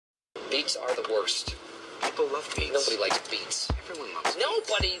Beats are the worst. People love beats. Nobody likes beats. Everyone loves beats.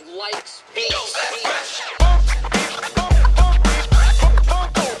 Nobody likes beats.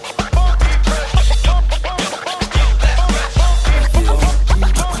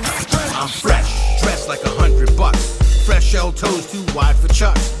 I'm fresh, dressed like $100. Fresh shell toes too wide for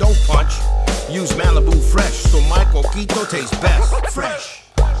chucks. Don't punch. Use Malibu fresh, so my coquito tastes best. Fresh,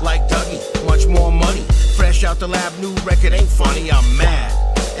 like Dougie, much more money. Fresh out the lab, new record ain't funny. I'm mad,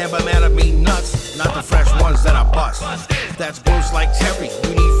 and by mad I mean nuts, not the fresh ones that I bust. That's gross like Terry.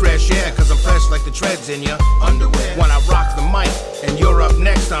 You need fresh air, cause I'm fresh like the treads in your underwear. When I rock the mic, and you're up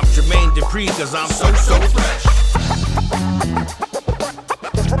next, I'm Jermaine Dupri, cause I'm so fresh.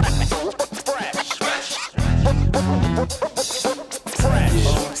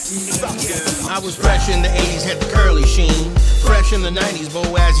 I was fresh in the 80s, had the curly sheen. Fresh in the 90s,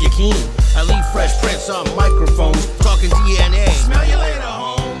 Boaz Yakin. I leave fresh prints on microphones, talking DNA. Smell you later,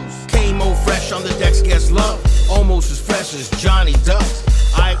 Holmes. Emoh fresh on the decks, guess love. Almost as fresh as Johnny Ducks.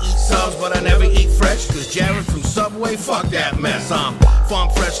 I eat subs, but I never eat fresh, cause Jared from Subway, fuck that mess. I'm farm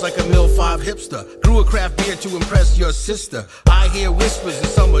fresh like a Mill 5 hipster. Grew a craft beer to impress your sister. I hear whispers, and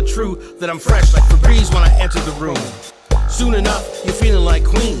some are true, that I'm fresh like Febreze when I enter the room. Soon enough, you're feeling like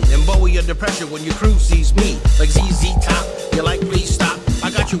Queen, and Bowie under pressure when your crew sees me. Like ZZ Top, you're like, please stop.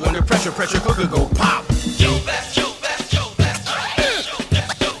 I got you under pressure, pressure cooker go pop. Yo, best, yo, best, yo, best.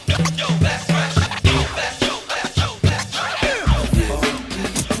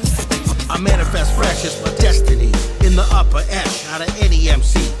 I manifest fresh, it's my destiny. In the upper esh, out of any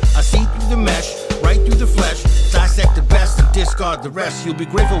MC. I see through the mesh, right through the flesh. Dissect the best and discard the rest. You'll be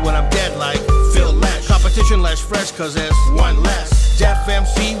grateful when I'm dead like Phil Lesh. Competition less fresh cause there's one less. Deaf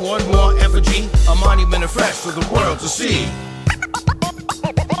MC, one more effigy. A monument of fresh for the world to see.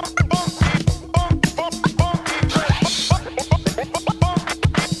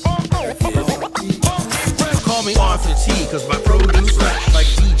 Call me Arthur T cause my produce fresh. Like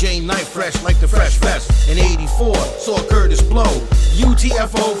DJ Night fresh like the Fresh Fest. In 84, saw Curtis blow.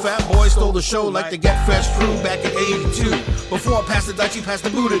 UTFO, Fat Boy stole the show like the Get Fresh crew back in 82. Before I passed the Dutchie, passed the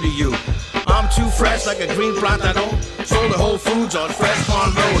Buddha to you. I'm too fresh like a green plátano. Sold the Whole Foods on Fresh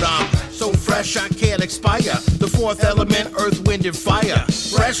Pond Road. I'm so fresh I can't expire. The fourth element, earth, wind, and fire.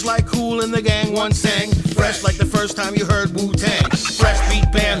 Fresh like Kool and the Gang once sang. Fresh like the first time you heard Wu-Tang. Fresh beat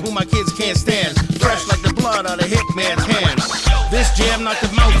band who my kids can't stand. Fresh like the blood out of Hitman's hands. This jam knocked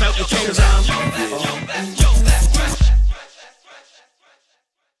the mouth out the chairs.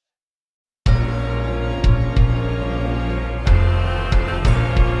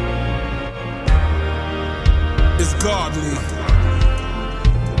 It's godly.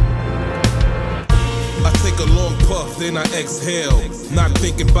 I take a long puff, then I exhale. Not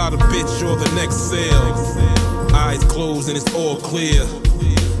thinking about a bitch or the next sale. Eyes closed and it's all clear.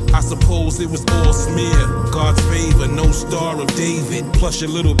 I suppose it was all smear. God's favor, no Star of David. Plus your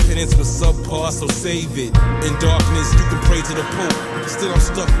little penance was subpar, so save it. In darkness, you can pray to the Pope. Still I'm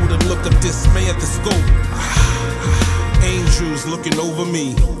stuck with a look of dismay at the scope. Angels looking over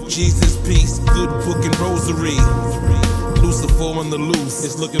me. Jesus peace, good book and rosary. Lucifer on the loose.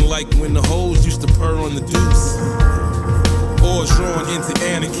 It's looking like when the hoes used to purr on the deuce. Or drawn into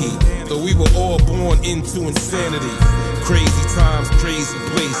anarchy, though we were all born into insanity. Crazy times, crazy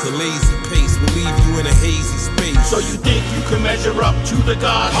place, a lazy pace will leave you in a hazy space. So you think you can measure up to the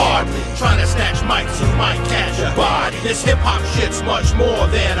gods? Hardly. Trying to snatch mics, you might catch a body. This hip-hop shit's much more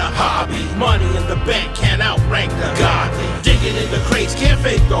than a hobby. Money in the bank can't outrank the godly. Digging in the crates can't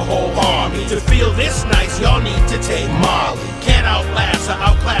fake the whole army. To feel this nice, y'all need to take Molly. Can't outlast or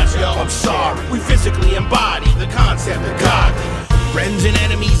outclass y'all, I'm sorry. We physically embody the concept of godly. Friends and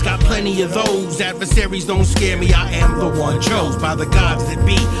enemies, got plenty of those. Adversaries don't scare me, I am the one chose by the gods that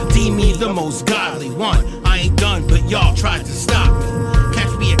be. Deem me the most godly one. I ain't done, but y'all tried to stop me.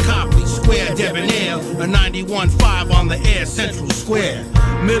 Catch me at Copley Square, Debonair, a 91.5 on the air, Central Square.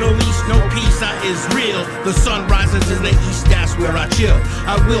 Middle East, no peace, I is real. The sun rises in the east, that's where I chill.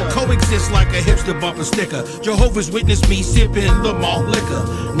 I will coexist like a hipster bumper sticker. Jehovah's Witness me sipping the malt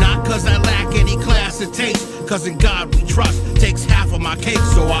liquor. Not cause I lack any class or taste, cause in God we trust takes half of my cake.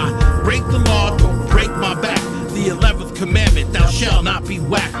 So I break the law, don't break my back. The 11th commandment, thou shalt not be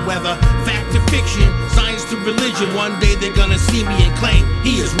whacked. Whether fact or fiction, science to religion, one day they're gonna see me and claim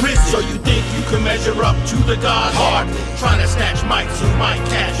he is risen. So you think you can measure up to the gods? Hardly. Trying to snatch mics, you might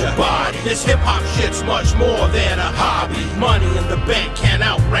catch a body. This hip-hop shit's much more than a hobby. Money in the bank can't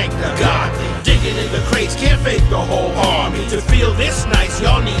outrank the godly. Digging in the crates can't fake the whole army. To feel this nice,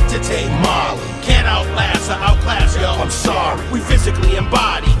 y'all need to take Molly. Can't outlast or outclass y'all, I'm sorry. We physically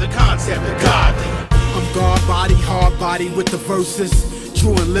embody the concept of godly. I'm God body, hard body with the verses.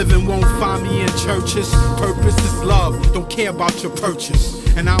 True and living won't find me in churches. Purpose is love, don't care about your purchase.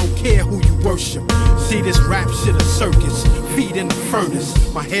 And I don't care who you worship. See this rap shit a circus, feet in the furnace.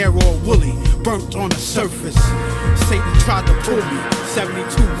 My hair all woolly, burnt on the surface. Satan tried to pull me,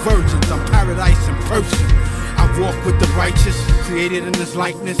 72 virgins, I'm paradise in person. I walk with the righteous, created in his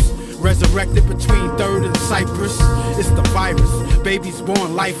likeness. Resurrected between 3rd and Cyprus. It's the virus, babies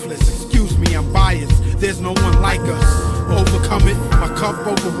born lifeless. Excuse me, I'm biased, there's no one like us. Overcome it, my cup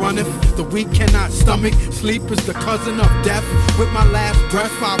overrunneth. The weak cannot stomach, sleep is the cousin of death. With my last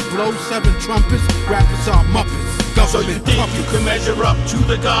breath I blow 7 trumpets. Rappers are muppets, so you think you can measure up to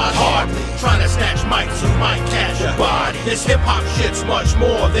the God? Hardly. Trying to snatch mics, you might catch a body. This hip-hop shit's much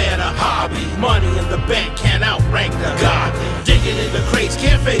more than a hobby. Money in the bank can't outrank the godly. Digging in the crates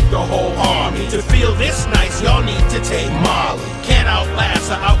can't fake the whole army. To feel this nice, y'all need to take Molly. Can't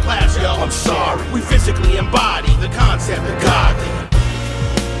outlast or outclass y'all, I'm sorry. We physically embody the concept of godly.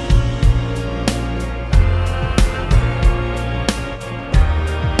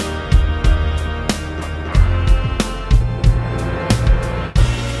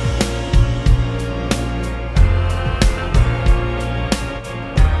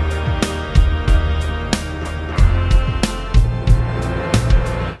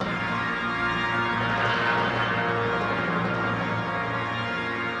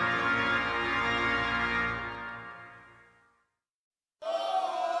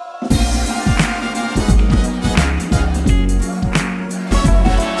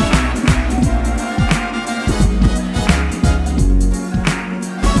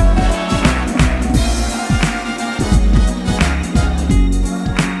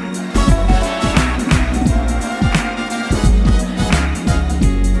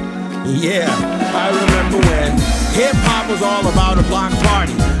 Yeah, I remember when hip-hop was all about a block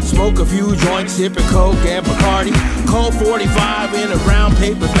party. Smoke a few joints, sipping Coke and Bacardi. Cold 45 in a brown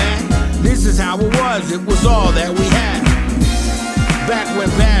paper bag. This is how it was all that we had. Back when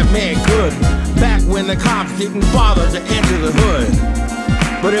bad men could. Back when the cops didn't bother to enter the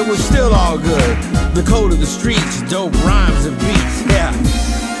hood. But it was still all good. The code of the streets, dope rhymes and beats, yeah.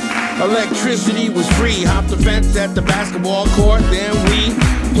 Electricity was free. Hopped the fence at the basketball court. Then we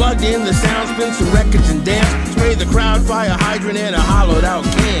plugged in the sound, spin some records and dance. Sprayed the crowd, fire hydrant and a hollowed out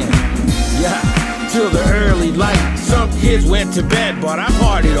can. Yeah, till the early light. Some kids went to bed, but I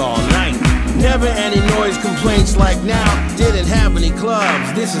partied all night. Never any noise complaints like now. Didn't have any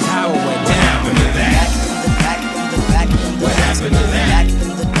clubs. This is how it went down. What happened to that? What happened to that?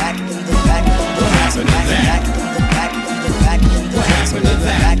 What happened to that? What happened to that? What happened to that? What happened to that?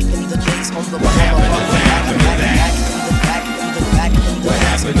 What happened to that? What happened to that?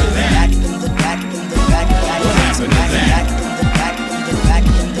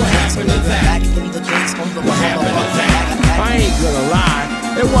 I ain't gonna lie,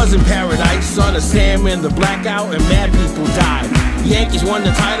 it wasn't paradise. Son of Sam in the blackout and mad people died. Yankees won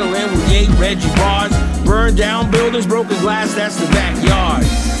the title and we ate Reggie bars. Burned down buildings, broken glass, that's the backyard.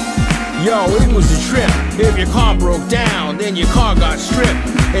 Yo, it was a trip. If your car broke down, then your car got stripped.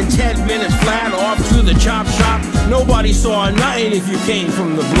 In 10 minutes flat off to the chop shop. Nobody saw nothing if you came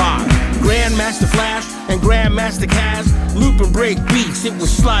from the block. Grandmaster Flash and Grandmaster Cass, loop and break beats, it was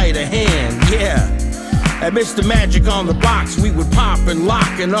sleight of hand, yeah. At Mr. Magic on the box, we would pop and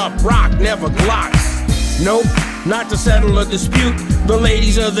lock and up rock, never Glocks. Nope, not to settle a dispute. The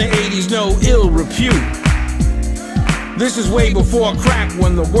ladies of the 80s know ill repute. This is way before crack,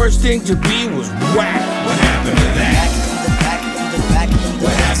 when the worst thing to be was whack. What happened to that?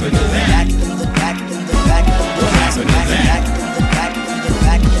 What happened to that? What happened to that? What happened to that? What happened to that?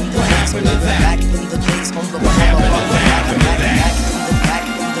 What happened to that?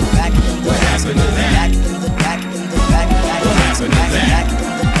 What happened to that?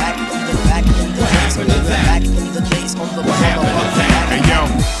 Hey yo,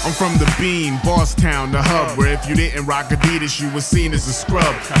 I'm from the Bean, Boss Town, the hub, where if you didn't rock Adidas, you was seen as a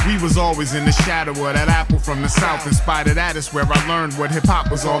scrub. We was always in the shadow of that apple from the south. In spite of that, it's where I learned what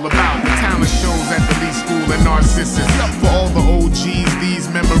hip-hop was all about. The talent shows at the Lee School and Narcissus. For all the OGs, these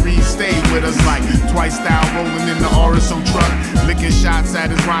memories stay with us, like Twice Style rolling in the RSO truck, licking shots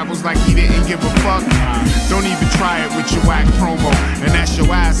at his rivals like he didn't give a fuck. Don't even try it with your whack promo, and that's your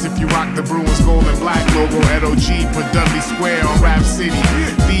ass if you rock the Bruins gold and black logo at OG. Put Dudley Square on Rap City.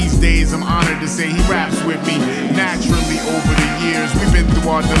 These days I'm honored to say he raps with me. Naturally over the years we've been through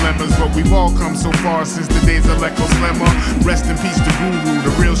our dilemmas, but we've all come so far since the days of Lecco Slimmer. Rest in peace to Guru,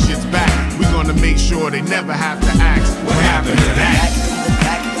 the real shit's back. We're gonna make sure they never have to ask, what happened to that? What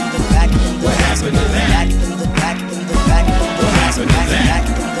happened to that? What happened to that? What happened to that?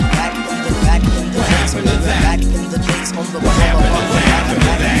 What happened happened to that? Back in the days on the What happened to that?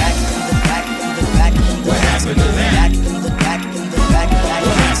 Back in the back in the back in the back in the What happened to that? back in the back in the back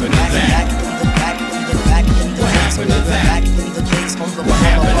What happened to that? back in the back in the back in the What happened to that? back in the days on the What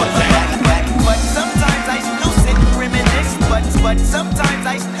happened to that? But sometimes I still sit and reminisce. But sometimes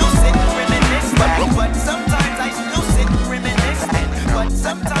I still sit and reminisce. But sometimes I still sit and reminisce. But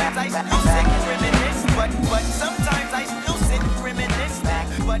sometimes I still sit and reminisce. But sometimes I still sit and reminisce.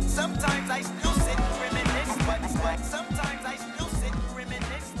 But sometimes I still sit and reminisce. But sometimes I still sit and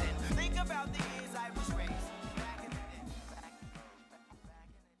reminisce. And think about the years I was raised.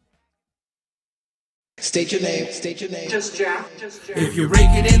 State your name, state your name. Just Jack. If you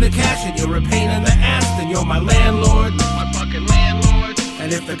rake it in the cash and you're a pain in the ass, then you're my landlord, my fucking landlord.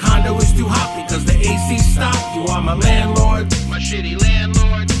 And if the condo is too hot because the AC stopped, you are my landlord, my shitty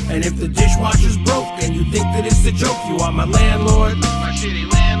landlord. And if the dishwasher's broke and you think that it's a joke, you are my landlord, my shitty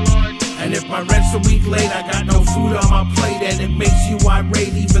landlord. And if my rent's a week late, I got no food on my plate and it makes you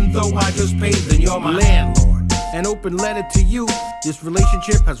irate even though I just paid, then you're my landlord. An open letter to you, this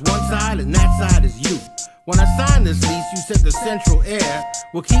relationship has one side and that side is you. When I signed this lease, you said the central air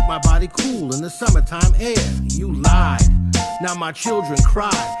will keep my body cool in the summertime air. You lied. Now my children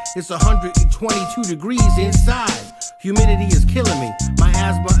cry. It's 122 degrees inside. Humidity is killing me. My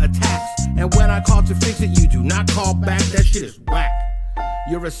asthma attacks. And when I call to fix it, you do not call back. That shit is whack.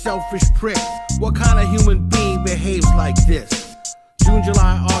 You're a selfish prick. What kind of human being behaves like this? June,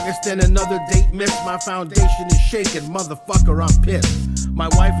 July, August, then another date missed. My foundation is shaking, motherfucker, I'm pissed. My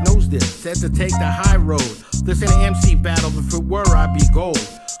wife knows this, said to take the high road. This ain't an MC battle, if it were, I'd be gold.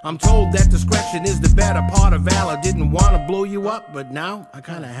 I'm told that discretion is the better part of valor. Didn't want to blow you up, but now I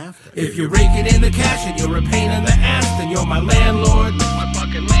kinda have to. If you rake it in the cash and you're a pain in the ass, then you're my landlord, my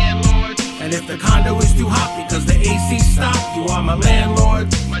fucking landlord. And if the condo is too hot because the AC stopped, you are my landlord,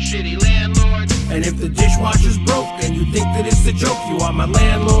 my shitty landlord. And if the dishwasher's broke and you think that it's a joke, you are my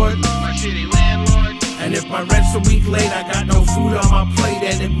landlord, my shitty landlord. And if my rent's a week late, I got no food on my plate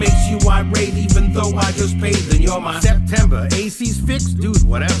and it makes you irate even though I just paid, then you're my September. AC's fixed, dude,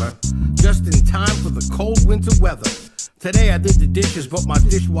 whatever. Just in time for the cold winter weather. Today I did the dishes, but my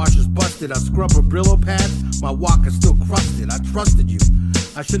dishwasher's busted. I scrub a Brillo pads, my walker's still crusted. I trusted you.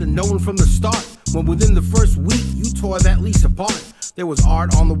 I should have known from the start, when within the first week you tore that lease apart. There was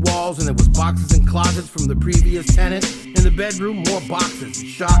art on the walls and there was boxes and closets from the previous tenant. In the bedroom, more boxes. It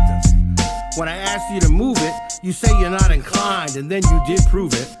shocked us. When I asked you to move it, you say you're not inclined, and then you did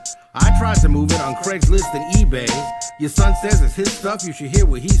prove it. I tried to move it on Craigslist and eBay. Your son says it's his stuff, you should hear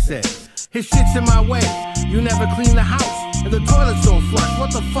what he said. His shit's in my way, you never clean the house, and the toilets don't flush.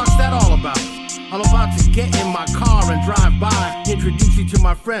 What the fuck's that all about? I'm about to get in my car and drive by, introduce you to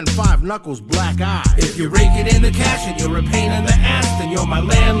my friend Five Knuckles Black Eye. If you rake it in the cash and you're a pain in the ass, then you're my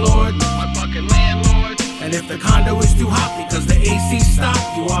landlord, my fucking landlord. And if the condo is too hot because the AC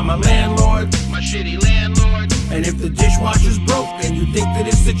stopped, you are my landlord, my shitty landlord. And if the dishwasher's broke and you think that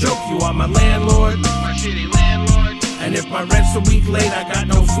it's a joke, you are my landlord, my shitty landlord. And if my rent's a week late, I got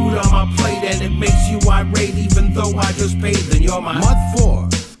no food on my plate and it makes you irate even though I just paid, then you're my month 4.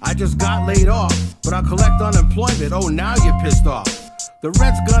 I just got laid off, but I'll collect unemployment. Oh, now you're pissed off. The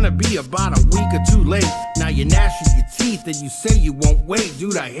rent's gonna be about a week or two late. Now you're gnashing your teeth and you say you won't wait.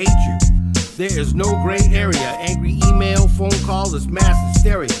 Dude, I hate you. There is no gray area. Angry email, phone calls, it's mass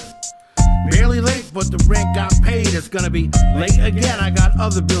hysteria. Barely late, but the rent got paid. It's gonna be late again. I got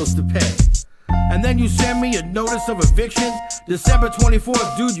other bills to pay. And then you send me a notice of eviction. December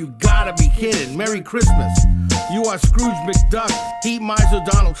 24th, dude, you gotta be kidding. Merry Christmas. You are Scrooge McDuck, Heat Miser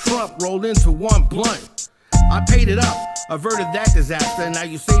Donald Trump rolled into one blunt. I paid it up, averted that disaster. Now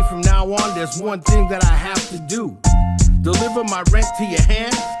you say from now on there's one thing that I have to do. Deliver my rent to your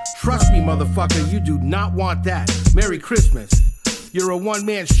hand? Trust me, motherfucker, you do not want that. Merry Christmas. You're a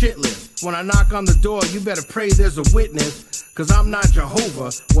one-man shit list. When I knock on the door, you better pray there's a witness. Cause I'm not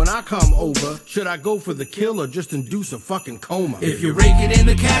Jehovah. When I come over, should I go for the kill or just induce a fucking coma? If you rake it in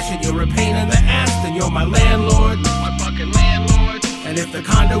the cash and you're a pain in the ass, then you're my landlord, my fucking landlord. And if the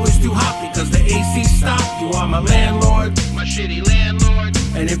condo is too hot because the AC stopped, you are my landlord, my shitty landlord.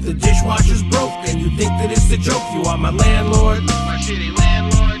 And if the dishwasher's broke and you think that it's a joke, you are my landlord, my shitty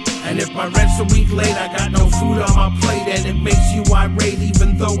landlord. And if my rent's a week late, I got no food on my plate and it makes you irate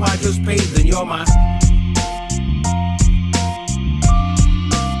even though I just paid, then you're my...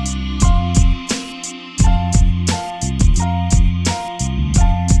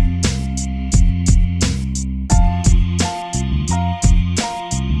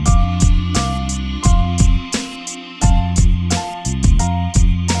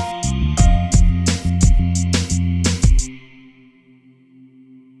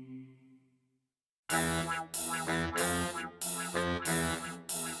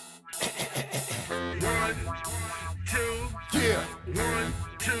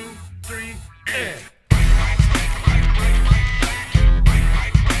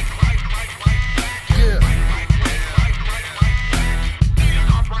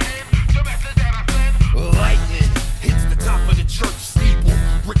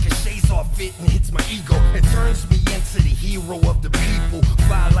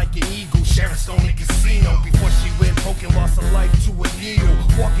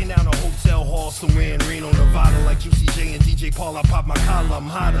 somewhere in Reno, Nevada, like Juicy J and DJ Paul. I pop my collar, I'm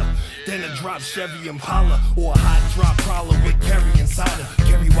hotter than a drop Chevy Impala or a hot drop Prowler with Gary inside her.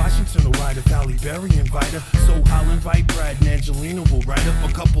 Gary Washington will ride a Valley Berry inviter, so I'll invite Brad and Angelina will write up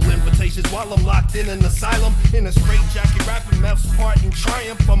a couple invitations while I'm locked in an asylum in a straight jacket, rapping Meth's part in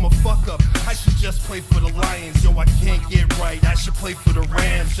triumph. I'm a fuck up. I should just play for the Lions. Yo, I can't get right. I should play for the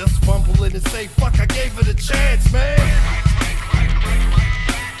Rams. Just fumble it and say, fuck, I gave it a chance, man.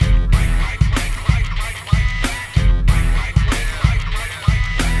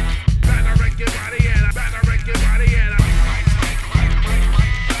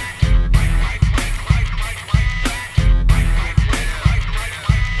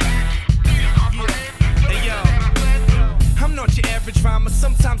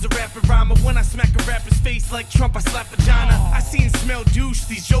 Sometimes a rapper rhymer. When I smack a rapper's face like Trump, I slap vagina. I see and smell douche,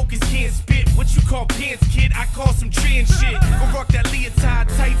 these jokers can't spit. What you call pants, kid? I call some tree and shit. Go rock that leotard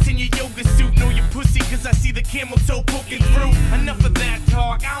tights in your yoga suit. Know your pussy cause I see the camel toe poking through. Enough of that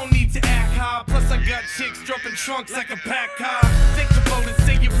talk, I don't need to act hard. Plus I got chicks dropping trunks like a pack car. Think about it,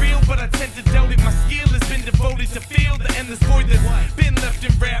 say you're real, but I tend to doubt it. My skill has been devoted to fill the endless void that's been left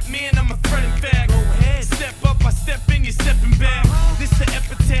in rap. Man, I'm a threat in fact. Step up, I step in, you're stepping back. This the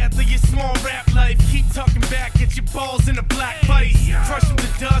epitaph of your small rap life. Keep talking back, get your balls in a black vice. Crush them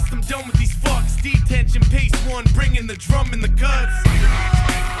to dust, I'm done with these fucks. Detention, pace one, bringing the drum in the guts.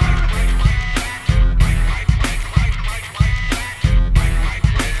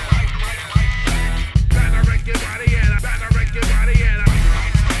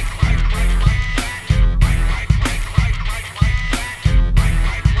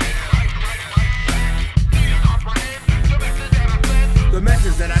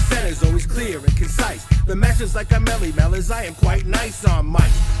 The message like I'm Melly Mel is I am quite nice on mic.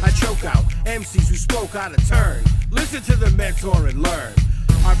 I choke out MCs who spoke out of turn. Listen to the mentor and learn.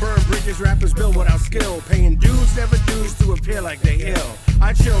 I burn bridges, rappers build without skill. Paying dues, never dues to appear like they ill.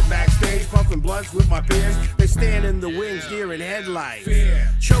 I chill backstage, puffing blunts with my peers. They stand in the wings, deer in headlights.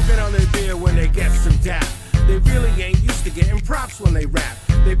 Choking on their beer when they get some dap. They really ain't used to getting props when they rap.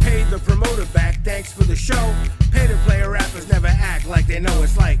 They paid the promoter back, thanks for the show. Pay to play rappers never act like they know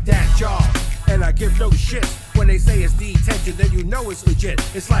it's like that, y'all. And I give no shit when they say it's detention, then you know it's legit.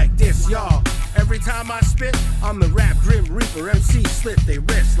 It's like this, y'all. Every time I spit, I'm the rap grim reaper. MC slit they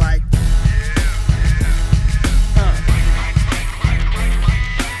wrists like.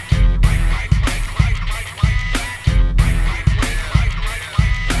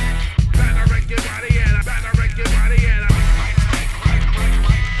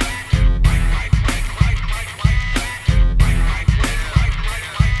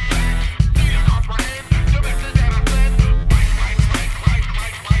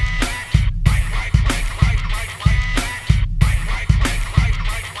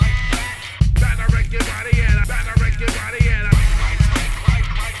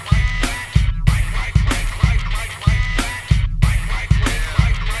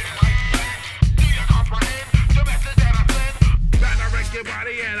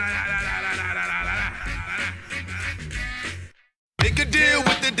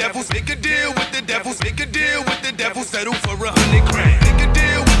 Settle for 100 grand. Make a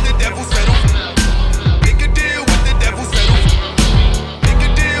deal with the devil, settle. Make a deal with the devil, settle. Make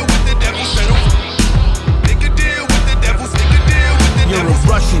a deal with the devil, settle. Make a deal with the devil, make a deal with the devil. You're a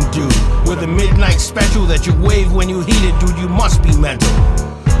Russian dude with a midnight special that you wave when you heat it, dude. You must be mental.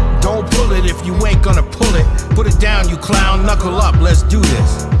 Don't pull it if you ain't gonna pull it. Put it down, you clown. Knuckle up, let's do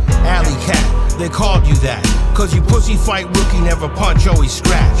this. Alley cat, they called you that. Cause you pussy fight rookie, never punch, always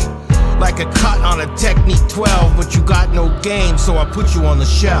scratch. Like a cut on a Technique 12, but you got no game, so I put you on the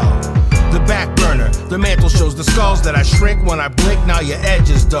shelf. The back burner, the mantle shows the skulls that I shrink when I blink, now your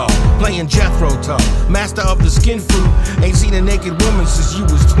edge is dull. Playing Jethro Tull, master of the skin fruit. Ain't seen a naked woman since you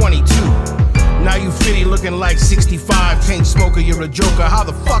was 22. Now you fitty looking like 65, chain smoker, you're a joker, how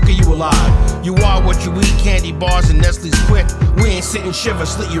the fuck are you alive? You are what you eat, candy bars and Nestle's quick. We ain't sitting shiver,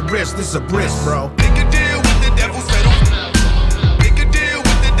 slit your wrist, this a brisk, bro. Make a deal with the devil, settle. Make a deal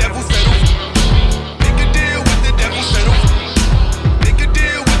with the devil, settle. Make a deal with the devil, settle. Make a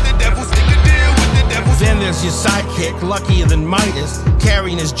deal with the devil, make a deal with the devil. Then there's your sidekick, luckier than Midas,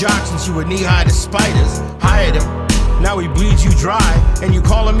 carrying his jock since you were knee-high to spiders. Hired him, now he bleeds you dry, and you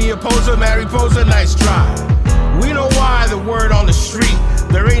calling me a poser, Mary Poser, nice try. We know why the word on the street,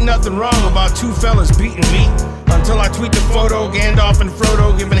 there ain't nothing wrong about two fellas beating me. Until I tweet the photo, Gandalf and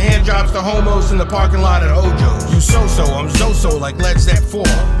Frodo giving hand jobs to homos in the parking lot at Ojo's. You so-so, I'm Zoso like Led Zepp 4.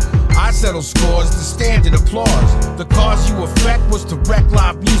 I settle scores to standard applause. The cause you affect was to wreck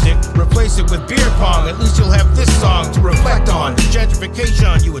live music, replace it with beer pong. At least you'll have this song to reflect on the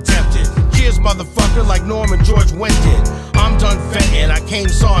gentrification you attempted. years, motherfucker, like Norman George Wendt did. I'm done vetting, I came,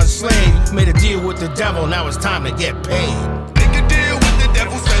 saw, and slayed. Made a deal with the devil, now it's time to get paid. Make a deal with the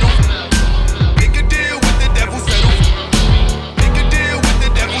devil, settle. Make a deal with the devil, settle. Make a deal with the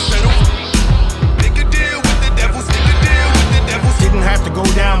devil, settle. Make a deal with the devil, make a deal with the devil. Didn't have to go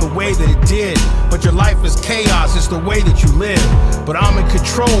down the way that it did, but your life is chaos, it's the way that you live. But I'm in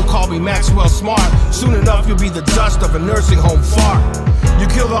control, call me Maxwell Smart. Soon enough you'll be the dust of a nursing home fart. You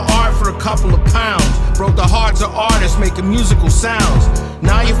kill the art for a couple of pounds, broke the hearts of artists making musical sounds.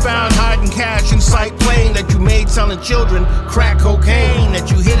 Now you found hiding cash in sight playing that you made selling children crack cocaine that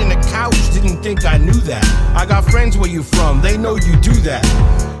you hid in the couch. Didn't think I knew that. I got friends where you from, they know you do that.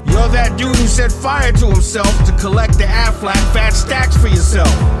 You're that dude who set fire to himself to collect the Aflac fat stacks for yourself.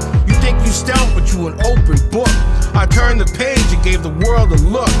 You think you stealth, but you an open book. I turned the page and gave the world a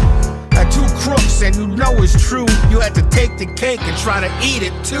look at two crooks, and you know it's true. You had to take the cake and try to eat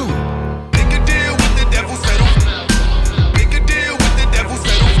it too. Make a deal with the devil, settle. Make a deal with the devil,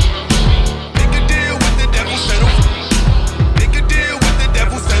 settle. Make a deal with the devil, settle. Make a deal with the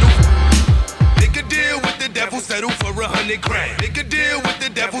devil, settle. Make a deal with the devil, settle for 100 grand. Make a deal with the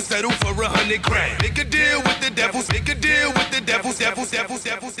devil, settle for 100 grand. Make a deal with the devil, make a deal with the devil, devil, devil,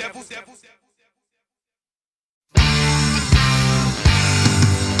 devil, devil, devil.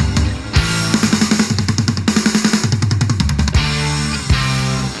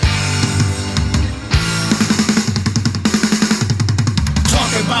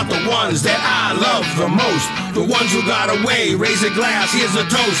 About the ones that I love the most, the ones who got away. Raise a glass, here's a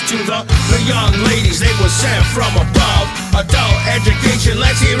toast to the young ladies. They were sent from above. Adult education,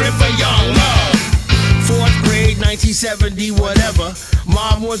 let's hear it for young love. 4th grade, 1970, whatever.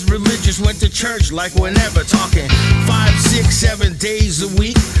 Mom was religious, went to church like whenever. Talking 5, 6, 7 days a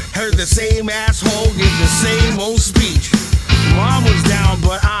week. Heard the same asshole give the same old speech. Mom was down,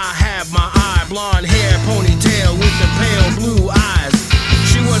 but I had my eye. Blonde hair, ponytail with the pale blue eyes.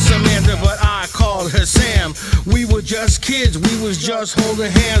 She was Samantha, but I called her Sam. We were just kids, we was just holding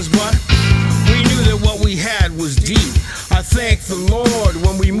hands, but we knew that what we had was deep. I thank the Lord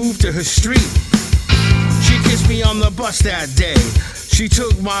when we moved to her street. She kissed me on the bus that day. She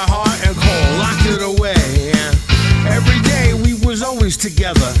took my heart and cold, locked it away. And every day we was always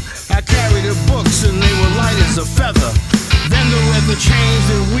together. I carried her books and they were light as a feather. Then the weather changed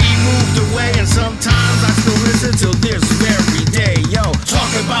and we moved away, and sometimes I still listen till this very day. Yo, talk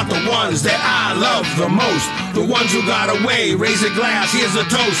about the ones that I love the most, the ones who got away. Raise a glass, here's a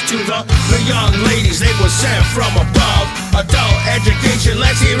toast to the young ladies. They were sent from above. Adult education,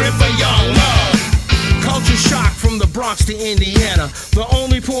 let's hear it for young love. Culture shock from the Bronx to Indiana. The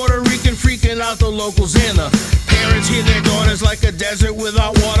only Puerto Rican freaking out the locals in the parents hear their daughters like a desert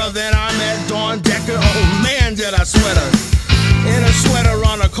without water. Then I met Dawn Decker, oh man did I sweat her. In a sweater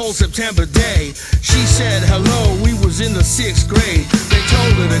on a cold September day. She said hello, we was in the 6th grade. They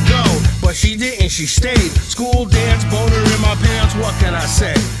told her to go, but she didn't, she stayed. School dance, boner in my pants, what can I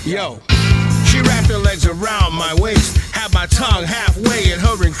say? Yo, she wrapped her legs around my waist, had my tongue halfway in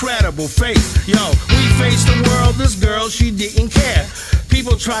her incredible face. Yo, we faced the world, this girl, she didn't care.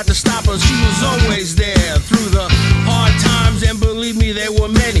 People tried to stop us, she was always there. Through the hard times, and believe me, there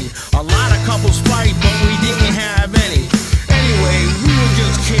were many. A lot of couples fight, but we didn't have any. Anyway, we were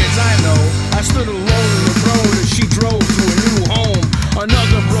just kids, I know. I stood alone in the road as she drove to a new home.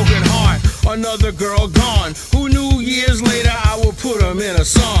 Another broken heart, another girl gone. Who knew years later I would put them in a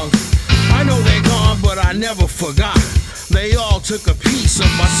song? I know they're gone, but I never forgot. They all took a piece of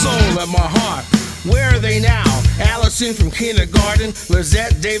my soul and my heart. Where are they now? Allison from kindergarten,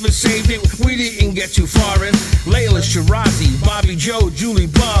 Lizette Davis saved it, we didn't get too far in. Layla Shirazi, Bobby Joe, Julie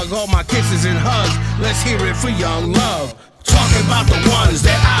Bug, all my kisses and hugs, let's hear it for young love. Talking about the ones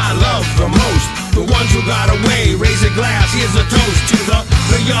that I love the most, the ones who got away. Raise a glass, here's a toast to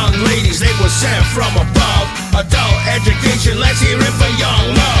the young ladies. They were sent from above. Adult education, let's hear it for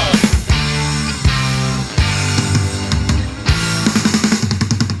young love.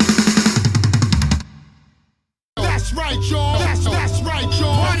 That's right, y'all. That's right,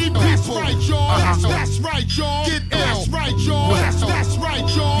 y'all. Party people. That's right, y'all. That's right, y'all. Get ill. That's right, y'all. That's right,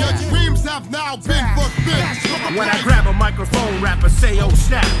 y'all. Your dreams have now been fulfilled. When I grab a microphone, rappers say, oh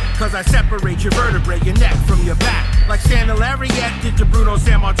snap, cause I separate your vertebrae, your neck from your back. Like Scandalize did to Bruno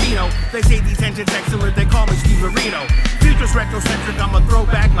Sammartino. They say these engines excellent, they call me Steve Marino. Future's retrocentric, I'm a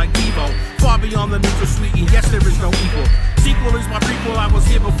throwback like Devo. Far beyond the neutral sweet, and yes, there is no equal. Sequel is my prequel, I was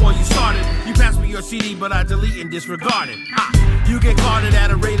here before you started. You passed me your CD, but I delete and disregard it. Ha! You get carded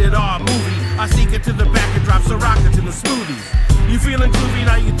at a rated R movie. I sneak it to the back and drop Sriracha to the smoothies. You feeling groovy,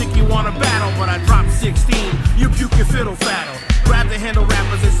 now you think you want a battle, but I dropped 16, you puke your fiddle faddle. Grab the handle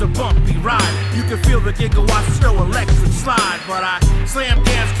rappers, it's a bumpy ride. You can feel the gigawatts slow electric slide. But I slam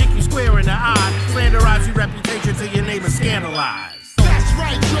dance, kick you square in the eye. Slanderize your reputation till your name is scandalized. That's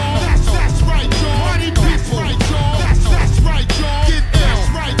right, y'all. That's right, y'all. Party people. That's right, y'all. Get ill. That's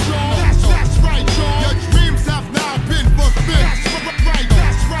right, y'all. That's right, y'all. Your dreams have now been fulfilled.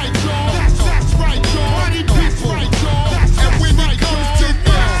 That's right, y'all. That's right, y'all. Party people. And when it comes to ill,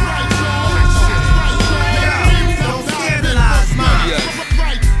 that's right, y'all. Don't scandalize mine.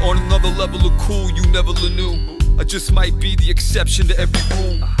 On another level of cool you never knew. I just might be the exception to every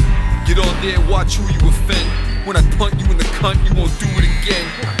rule. Get on there, watch who you offend. When I punt you in the cunt, you won't do it again.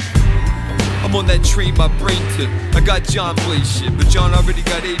 I'm on that train, my brain tip. I got John Blaze shit, but John already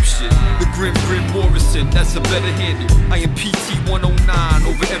got ape shit. The Grim Morrison, that's a better handle. I am PT 109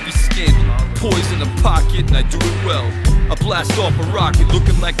 over every scandal. Poise in the pocket, and I do it well. I blast off a rocket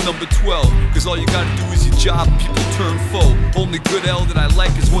looking like number 12. Cause all you gotta do is your job, people turn foe. Only good L that I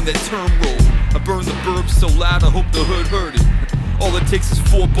like is when that term roll. I burn the burb so loud, I hope the hood heard it. All it takes is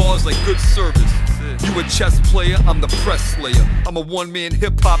 4 bars like good service. You a chess player, I'm the press slayer. I'm a one-man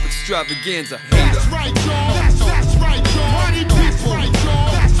hip-hop extravaganza hater. That's right, y'all. That's right, y'all. Party people.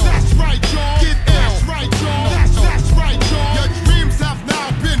 That's right, y'all. Get ill. That's right, y'all. That's right, y'all. Your dreams have now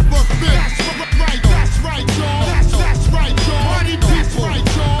been fulfilled. That's right, y'all. That's right, y'all. Party people.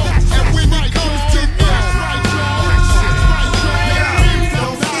 And when it comes to ill, that's right, y'all.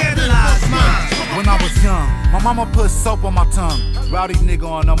 Don't scandalize mine. When I was young, my mama put soap on my tongue. Rowdy nigga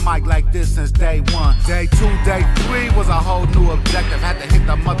on the mic like this since day 1. Day 2, day 3 was a whole new objective. Had to hit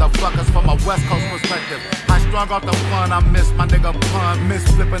the motherfuckers from a West Coast perspective. I strung out the fun, I miss my nigga pun. Miss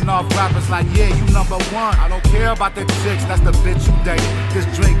flipping off rappers like, yeah, you number 1. I don't care about the chicks, that's the bitch you dated. This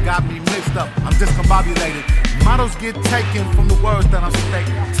drink got me mixed up, I'm discombobulated. Models get taken from the words that I'm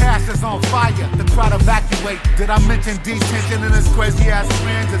stating. Tash is on fire, the crowd evacuate. Did I mention detention and his crazy ass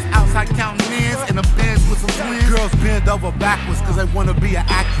friends? It's outside counting ends in a Benz with some twins. Girls bend over backwards cause they wanna be an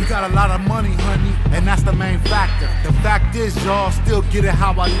actor. We got a lot of money, honey, and that's the main factor. The fact is, y'all still get it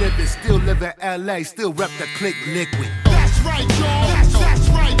how I live it. Still live in LA, still rep the click liquid. That's right, y'all. That's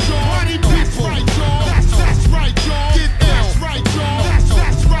right, y'all. Party people. That's right, y'all. Get ill. That's right, y'all.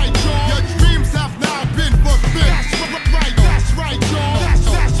 That's right, y'all. Your dreams have now been fulfilled. That's right, y'all.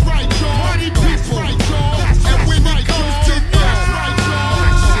 That's right, y'all. Party people. And when it comes to ill, that's right, y'all.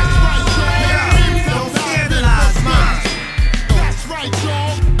 Don't scandalize mine. That's right,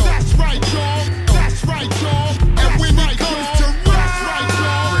 y'all. That's right, y'all. That's right, y'all. And when it comes to ill, that's right,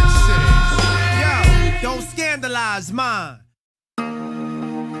 y'all. Don't scandalize mine.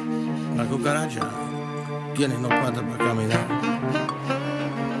 La cucaracha tiene no pata para caminar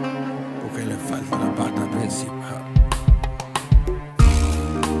porque le falta la pata principal.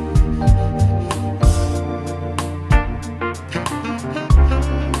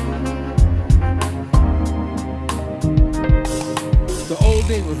 The old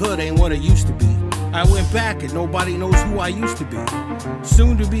neighborhood ain't what it used to be. I went back and nobody knows who I used to be.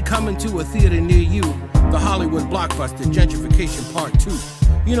 Soon to be coming to a theater near you, the Hollywood blockbuster Gentrification Part 2.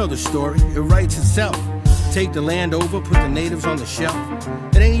 You know the story, it writes itself. Take the land over, put the natives on the shelf.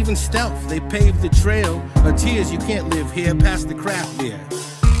 It ain't even stealth, they paved the trail of tears. You can't live here past the craft beer.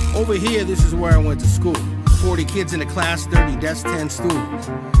 Over here, this is where I went to school. 40 kids in a class, 30 desks, 10 stools.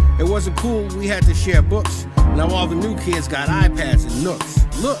 It wasn't cool, we had to share books. Now all the new kids got iPads and Nooks.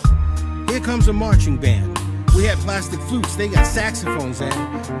 Look, here comes a marching band. We had plastic flutes, they got saxophones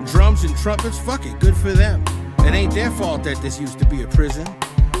and drums and trumpets. Fuck it, good for them. It ain't their fault that this used to be a prison.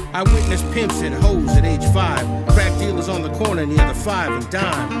 I witnessed pimps and hoes at age 5, crack dealers on the corner near the 5 and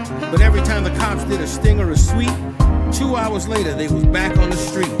dime. But every time the cops did a sting or a sweep, 2 hours later they was back on the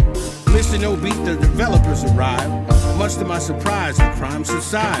street. Mr. No Beat, the developers arrived. Much to my surprise, the crime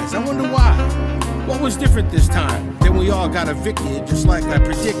subsides. I wonder why. What was different this time? Then we all got evicted, just like I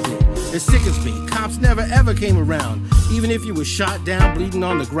predicted. It sickens me, cops never ever came around. Even if you were shot down, bleeding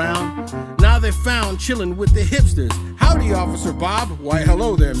on the ground. Now they're found chilling with the hipsters. Howdy, Officer Bob. Why,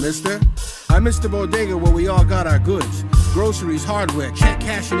 hello there, mister. I missed the bodega where we all got our goods. Groceries, hardware, check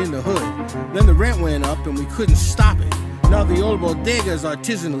cashing in the hood. Then the rent went up and we couldn't stop it. Now the old bodega's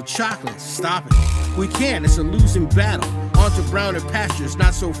artisanal chocolate. Stop it. We can't, it's a losing battle. Onto browner pastures,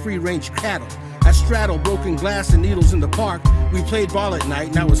 not so free-range cattle. I straddle broken glass and needles in the park. We played ball at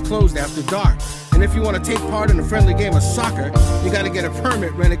night, now it's closed after dark. And if you want to take part in a friendly game of soccer, you gotta get a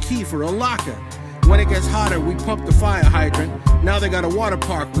permit, rent a key for a locker. When it gets hotter, we pump the fire hydrant. Now they got a water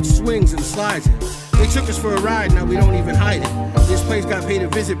park with swings and slides in. They took us for a ride, now we don't even hide it. This place got paid a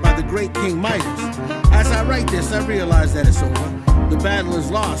visit by the great King Midas. As I write this, I realize that it's over. The battle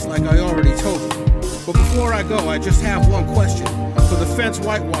is lost, like I already told you. But before I go, I just have one question. For the fence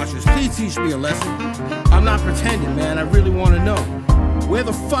whitewashers, please teach me a lesson. I'm not pretending, man, I really want to know. Where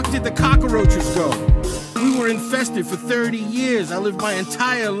the fuck did the cockroaches go? We were infested for 30 years. I lived my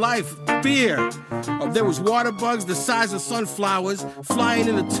entire life with fear. There was water bugs the size of sunflowers flying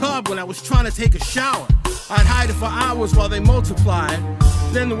in the tub when I was trying to take a shower. I'd hide it for hours while they multiplied.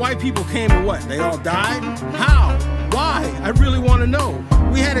 Then the white people came and what? They all died? How? Why? I really want to know.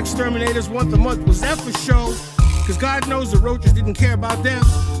 We had exterminators once a month. Was that for show? Cause God knows the roaches didn't care about them.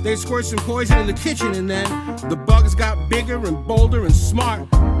 They'd squirt some poison in the kitchen and then the bugs got bigger and bolder and smart.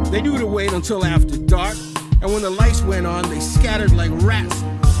 They knew to wait until after dark. And when the lights went on, they scattered like rats.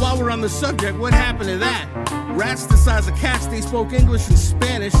 While we're on the subject, what happened to that? Rats the size of cats, they spoke English and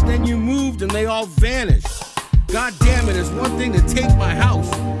Spanish. Then you moved and they all vanished. God damn it, it's one thing to take my house,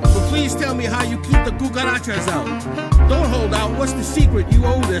 but please tell me how you keep the cucarachas out. Don't hold out, what's the secret? You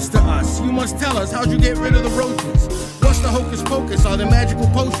owe this to us. You must tell us, how'd you get rid of the roaches? What's the hocus pocus? Are there magical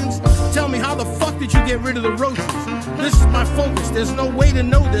potions? Tell me, how the fuck did you get rid of the roaches? This is my focus, there's no way to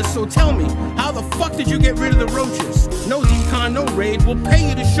know this, so tell me, how the fuck did you get rid of the roaches? No decon, no raid, we'll pay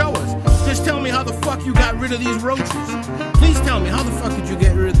you to show us. Just tell me how the fuck you got rid of these roaches. Please tell me, how the fuck did you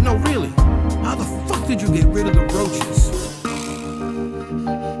get rid of, no really, how the fuck did you get rid of the roaches?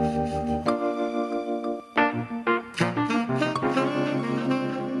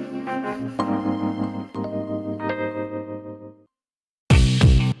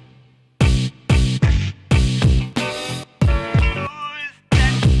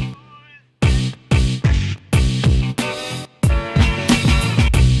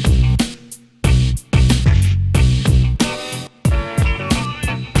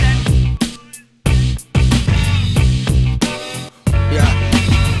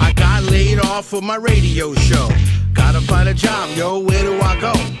 For my radio show, gotta find a job, yo, where do I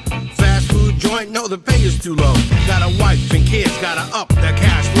go? Fast food joint, no, the pay is too low. Got a wife and kids, gotta up that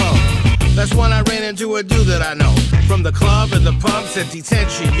cash flow. That's when I ran into a dude that I know from the club and the pub, said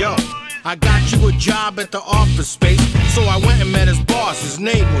detention, yo, I got you a job at the office space. So I went and met his boss, his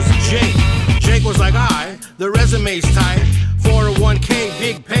name was Jake. Jake was like, alright, the resume's tight, 401k,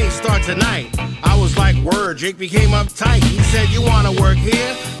 big pay, start tonight. I was like, word, Jake became uptight. He said, you wanna work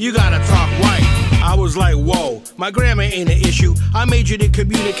here? You gotta talk white. I was like, whoa, my grammar ain't an issue. I majored in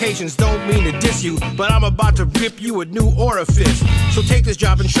communications, don't mean to diss you, but I'm about to rip you a new orifice. So take this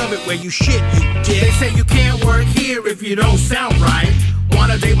job and shove it where you shit, you dick. They say you can't work here if you don't sound right.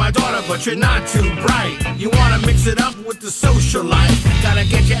 Wanna date my daughter, but you're not too bright. You wanna mix it up with the social life. Gotta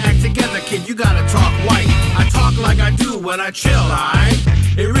get your act together, kid, you gotta talk white. I talk like I do when I chill, alright?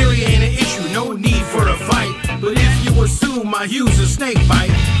 It really ain't an issue, no need for a fight. But if you assume I use a snake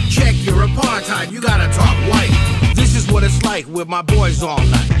bite, check your apartheid, you gotta talk white. This is what it's like with my boys all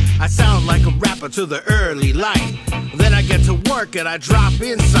night. I sound like a rapper to the early light. Then I get to work and I drop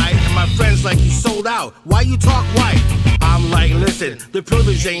insight, and my friends like, you sold out, why you talk white? I'm like, listen, the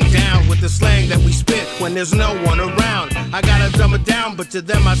privilege ain't down with the slang that we spit when there's no one around. I gotta dumb it down, but to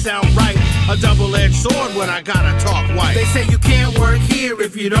them I sound right. A double-edged sword when I gotta talk white. They say you can't work here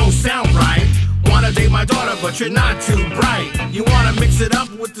if you don't sound right. Wanna date my daughter, but you're not too bright. You wanna mix it up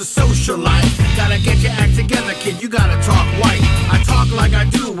with the social life. Gotta get your act together, kid, you gotta talk white. I talk like I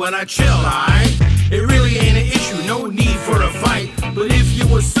do when I chill, alright? It really ain't an issue, no need for a fight. But if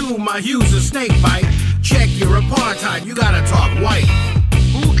you assume I use a snake bite, check your apartheid, you gotta talk white.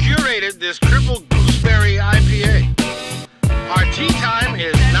 Who curated this triple gooseberry IPA? Our tea time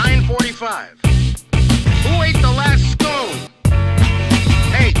is 9:45. Who ate the last scone?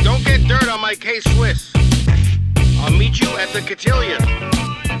 Hey, don't get dirt on my K-Swiss. I'll meet you at the cotillion.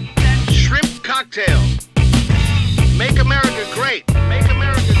 Shrimp cocktail. Make America great. Make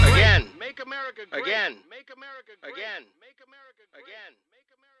America great. Again. Make America great. Again. Make America great. Again. Make America great. Again. Make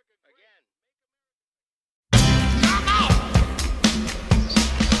America again.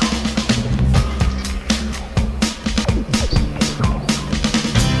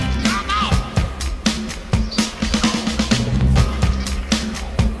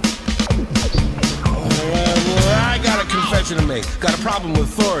 I got a confession to make. Got a problem with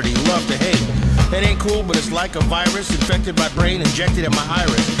authority, love to hate. It ain't cool, but it's like a virus infected my brain, injected in my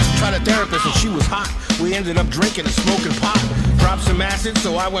iris. Tried a therapist and she was hot. We ended up drinking and smoking pot. Dropped some acid,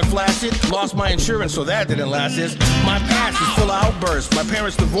 so I went flaccid. Lost my insurance, so that didn't last. My past is full of outbursts. My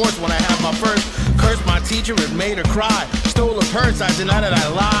parents divorced when I had my first. Cursed my teacher and made her cry. Stole her purse, I denied that I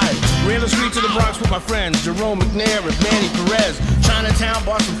lied. Ran the streets of the Bronx with my friends, Jerome McNair and Manny Perez. Chinatown,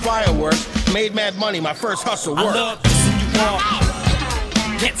 bought some fireworks. Made mad money, my first hustle worked. I love pissing you off.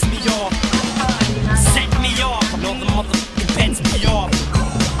 Gets me off. Set me off. I know the motherfucking pets me off.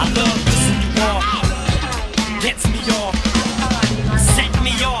 I love pissing you off. gets me off, set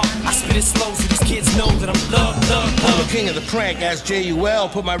me off. I spit it slow so these kids know that I'm love. I'm the king of the prank, ask J.U.L.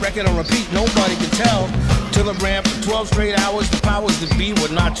 Put my record on repeat, nobody can tell. Till I ran for 12 straight hours, the powers that be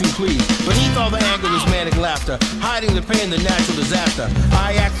were not too pleased. Beneath all the anger is manic laughter, hiding the pain, the natural disaster.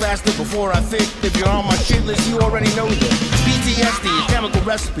 I act faster before I think. If you're on my shit list, you already know this. PTSD, a chemical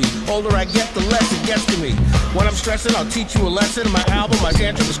recipe. Older I get, the less it gets to me. When I'm stressing, I'll teach you a lesson. My album, my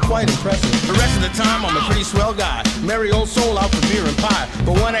tantrum is quite impressive. The rest of the time, I'm a pretty swell guy. Merry old soul out for beer and pie.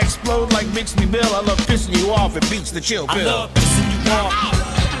 But when I explode like Bixby Bill, I love pissing you off. It beats the chill pill. I love pissing you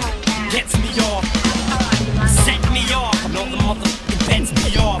off, gets me off, set me off. I know the motherfucking bends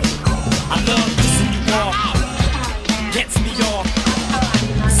me off. I love pissing you off, gets me off,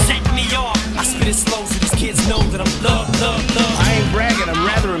 set me off. I spit it slow so these kids know that I'm love. I ain't bragging, I'm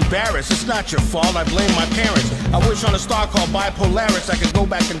rather embarrassed. It's not your fault, I blame my parents. I wish on a star called Bipolaris I could go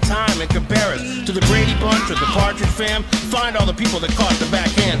back in time and compare it to the Brady Bunch or the Partridge Fam. Find all the people that caught the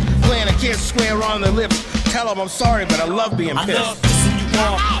backhand, playing a kiss square on their lips. Tell them I'm sorry, but I love being pissed. I love pissing you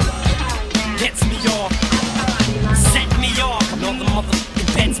off, gets me off, set me off. I know the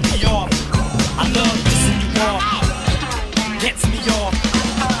motherfucking bends me off. I love pissing you off, gets me off,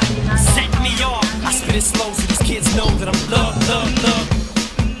 set me off. I spit it slow so these kids know that I'm love.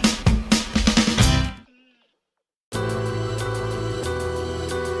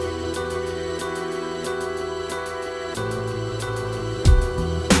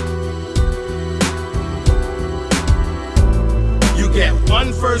 You get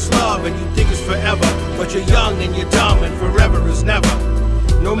one first love and you think it's forever, but you're young and you're dumb and forever is never.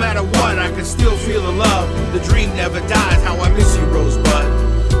 No matter what, I can still feel the love. The dream never dies, how I miss you, Rosebud.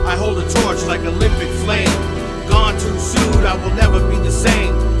 I hold a torch like Olympic flame. Gone too soon, I will never be the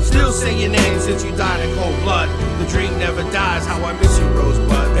same. Still say your name since you died in cold blood. The dream never dies, how I miss you,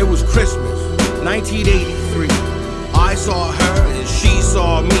 Rosebud. It was Christmas, 1983. I saw her and she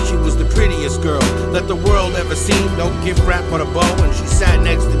saw me. She was the prettiest girl that the world ever seen. No gift wrap but a bow, and she sat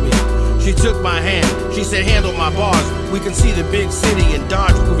next to me. She took my hand, she said handle my bars. We can see the big city and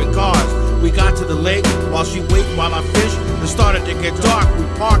dodge moving cars. We got to the lake while she waited while I fished. It started to get dark, we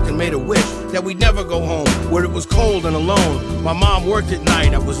parked and made a wish that we'd never go home, where it was cold and alone. My mom worked at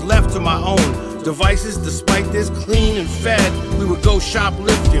night, I was left to my own devices. Despite this, clean and fed, we would go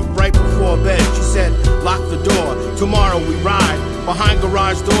shoplifting right before bed. She said, lock the door, tomorrow we ride. Behind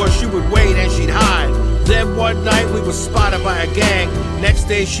garage doors she would wait and she'd hide. Then one night we were spotted by a gang. Next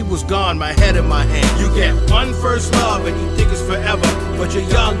day she was gone, my head in my hand. You get one first love and you think it's forever, but you're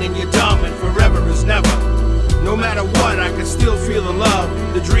young and you're dumb and forever is never. No matter what, I can still feel the love.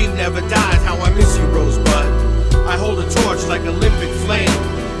 The dream never dies, how I miss you, Rosebud. I hold a torch like Olympic flame.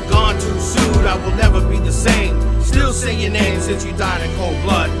 Gone too soon, I will never be the same. Still say your name since you died in cold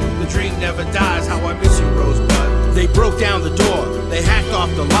blood. The dream never dies, how I miss you, Rosebud. They broke down the door, they hacked off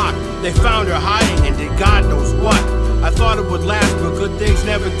the lock. They found her hiding and did God knows what. I thought it would last, but good things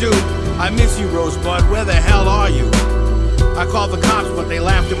never do. I miss you, Rosebud, where the hell are you? I called the cops, but they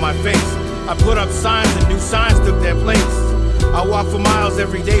laughed in my face. I put up signs and new signs took their place. I walked for miles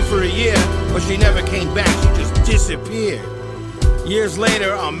every day for a year, but she never came back, she just disappeared. Years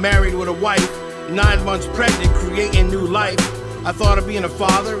later, I'm married with a wife, 9 months pregnant, creating new life. I thought of being a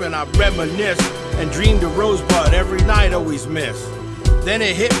father and I reminisced and dreamed of Rosebud every night, always missed. Then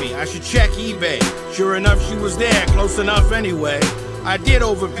it hit me, I should check eBay. Sure enough, she was there, close enough anyway. I did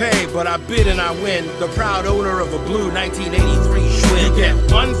overpay, but I bid and I win. The proud owner of a blue 1983 Schwinn. You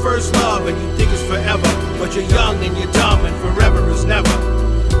get one first love and you think it's forever, but you're young and you're dumb and forever is never.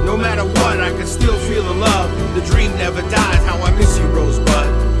 No matter what, I can still feel the love. The dream never dies, how I miss you, Rosebud.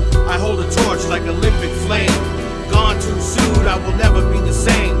 I hold a torch like Olympic flame. Gone too soon, I will never be the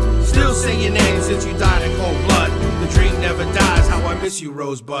same. Still say your name since you died in cold blood. The dream never dies, how I miss you,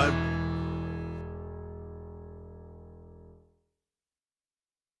 Rosebud.